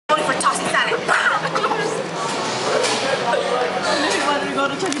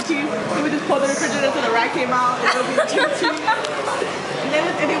pull the refrigerator until the rat came out. And it'll be choo-choo. And then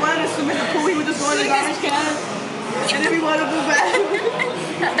if he wanted to swim in the pool, he would just go in the garbage can. And then we wanted to move back.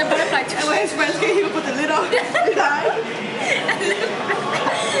 The butterfly. And when his friends came, he would put the lid on. I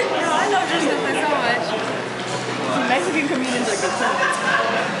love Justin so much. Mexican comedians are good too.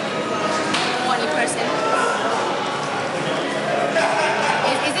 Funny person.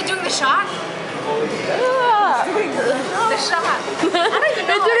 Is it doing the shot? The shot. I don't even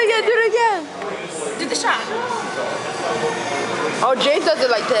know. Do it again. Do the shot. Oh, James does it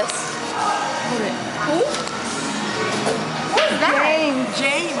like this. Who? Who is that?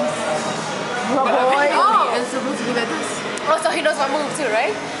 James. Boy. Oh. It's supposed to be like this. Oh, so he knows my move too,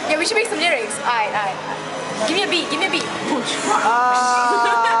 right? Yeah, we should make some lyrics. Alright. Give me a beat. Okay.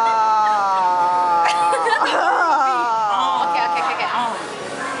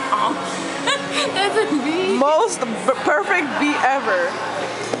 That's a beat. Most perfect beat ever.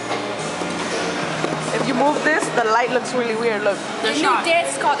 If you move this, the light looks really weird. Look. The new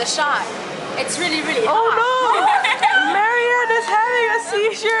dance is called the shot. It's really Oh hot. no! Marianne is having a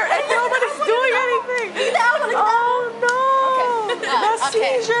seizure and nobody's doing anything. Oh no! The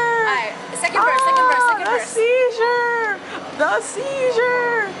seizure. Alright, second verse. The seizure. The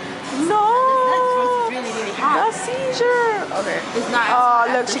seizure. No. Really hot. The seizure. Okay. It's not. Oh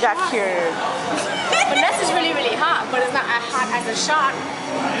look, she got cured. Vanessa's really hot, but it's not as hot as a shot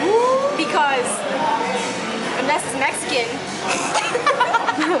because Vanessa's Mexican.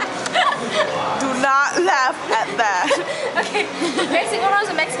 Do not laugh at that. Okay, Mexican. What was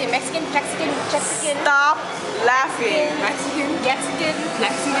a Mexican? Mexican. Stop laughing. Mexican.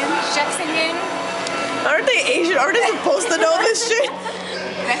 Aren't they Asian? Aren't they supposed to know this shit?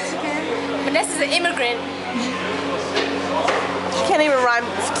 Mexican. Vanessa's an immigrant. You can't even rhyme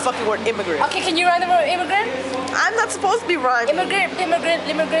the fucking word immigrant. Okay, can you rhyme the word immigrant? I'm not supposed to be rhyming. Immigrant.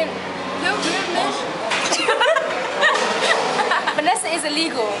 Vanessa is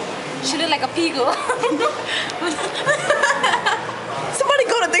illegal. She look like a peagle. Somebody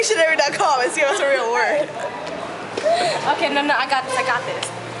go to dictionary.com and see what's a real word. Okay, no, I got this.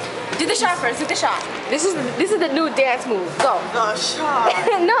 Do the shot first. Do the shot. This is the new dance move. Go. The shot.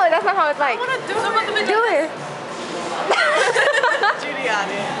 No, that's not how it's like. I want to do it. Do it.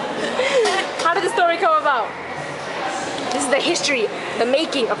 Giuliani. How did the story come about? This is the history, the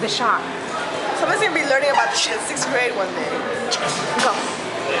making of the shot. Someone's gonna be learning about this shit in 6th grade one day. Go.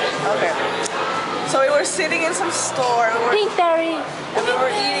 Okay. So we were sitting in some store. Pink Fairy. And we were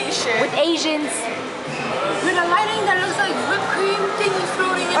eating shit. With Asians. With a lighting that looks like whipped cream thing is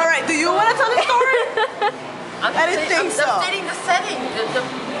floating in. Alright, do you want to tell the story? I didn't think so. I'm setting the setting, the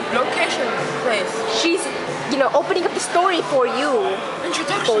location place. She's, opening up the story for you.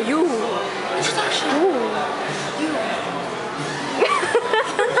 Introduction. For you. Introduction. Ooh.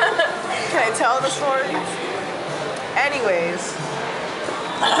 Can I tell the story? Anyways.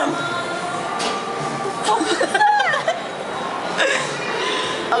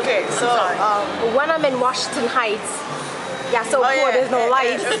 Okay, so when I'm in Washington Heights, so poor, there's no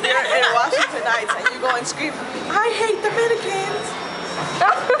light. If you're in Washington Heights and you go and scream, I hate Dominicans,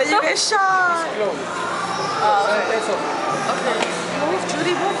 then you get shot. Okay. Move,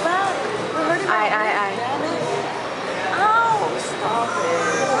 Judy, move back. We're hurting my Aye. Ow, stop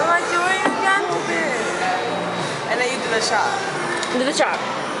it. What am I doing again? Move it. And then you do the shot. Do the shot.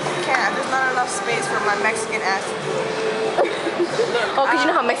 Can't. There's not enough space for my Mexican ass to do it. Oh, because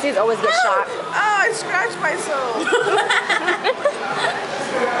you know how Mexicans always get shot. Oh, I scratched myself.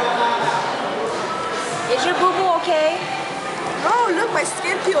 Is your boo-boo okay? No, look, my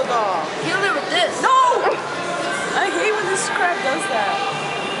skin peeled off. Heal it with this. No! I hate when this crap does that.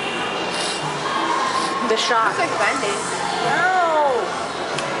 The shot. It's like Band-Aid. No!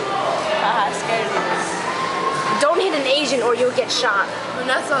 Haha, scared you. Don't hit an Asian or you'll get shot.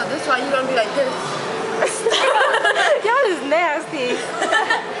 Vanessa, this one you don't be like this. Y'all is nasty.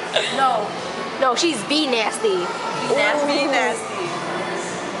 No, she's be nasty. Be nasty.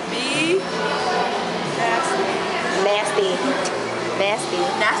 Be nasty. Nasty. Nasty.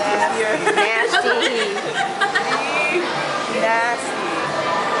 Nastier. Nasty. Be nasty.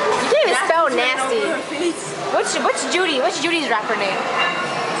 You can't even spell nasty. What's Judy? What's Judy's rapper name?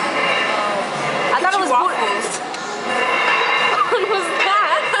 I thought it was Waffles. What was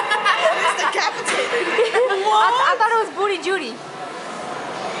that? It's decapitated. I thought it was Booty Judy.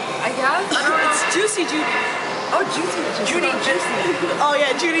 I guess? I don't know. It's Juicy Judy. Oh, Juicy. Judy Juicy. Oh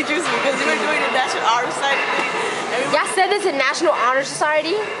yeah, Judy Juicy, because we were doing the National Honor Society thing. Y'all said this in National Honor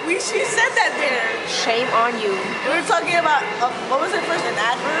Society? She said that there. Shame on you. We were talking about, what was it first, an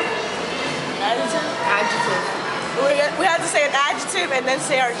adverb? Adjective? Adjective. We had to say an adjective and then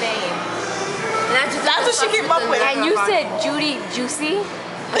say our name. That's what she came up with. And you said Judy Juicy?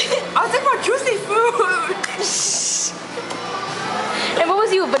 I was thinking about juicy food. And what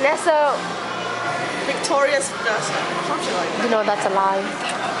was you, Vanessa? Victoria's Vanessa. Something like that. You know that's a lie.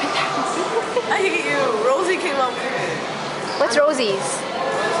 I hate you. Rosie came up with it. What's Rosie's?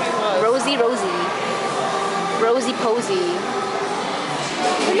 Rosie was. Rosie Posey.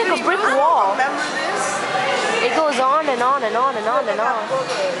 It's like a brick I don't wall. remember this. It goes on and on and on and on and on.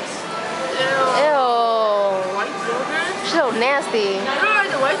 Ew. White yogurt? So nasty. You know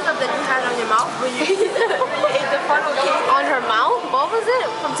like the white stuff that you had on your mouth when you ate the funnel cake? On her mouth? What was it?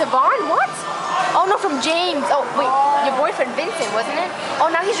 From Tavon? What? Oh no, from James. Oh wait, your boyfriend Vincent, wasn't it?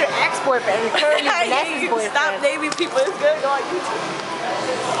 Oh, now he's your ex-boyfriend. Currently I hate Vanessa's you. boyfriend. Stop naming people. It's good to go on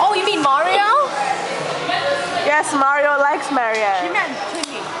YouTube. Oh, you mean Mario? Yes, Mario likes Marianne. You meant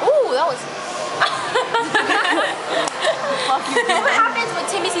Timmy. Ooh, that was. Fuck you. What happens when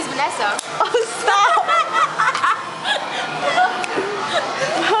Timmy sees Vanessa? Oh, stop.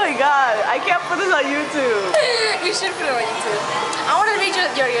 Oh my god. I can't put this on YouTube. You should put it on YouTube. I want to read your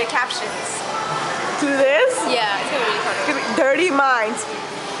captions. To this? Yeah, it's gonna be really fun. Dirty minds.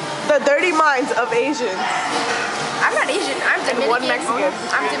 The dirty minds of Asians. I'm not Asian. I'm Dominican. one Mexican.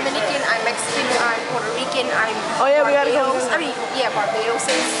 I'm Dominican. I'm Mexican. I'm Puerto Rican. I'm. Oh, yeah, we gotta go. Barbados. I mean, yeah, Barbados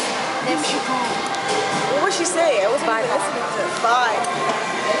is. What would she say? I wasn't Bye. even listening to it. Bye.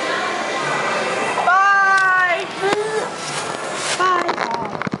 Bye. Bye.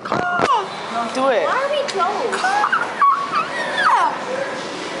 Do it. Why are we closed?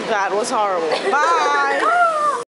 That was horrible. Bye.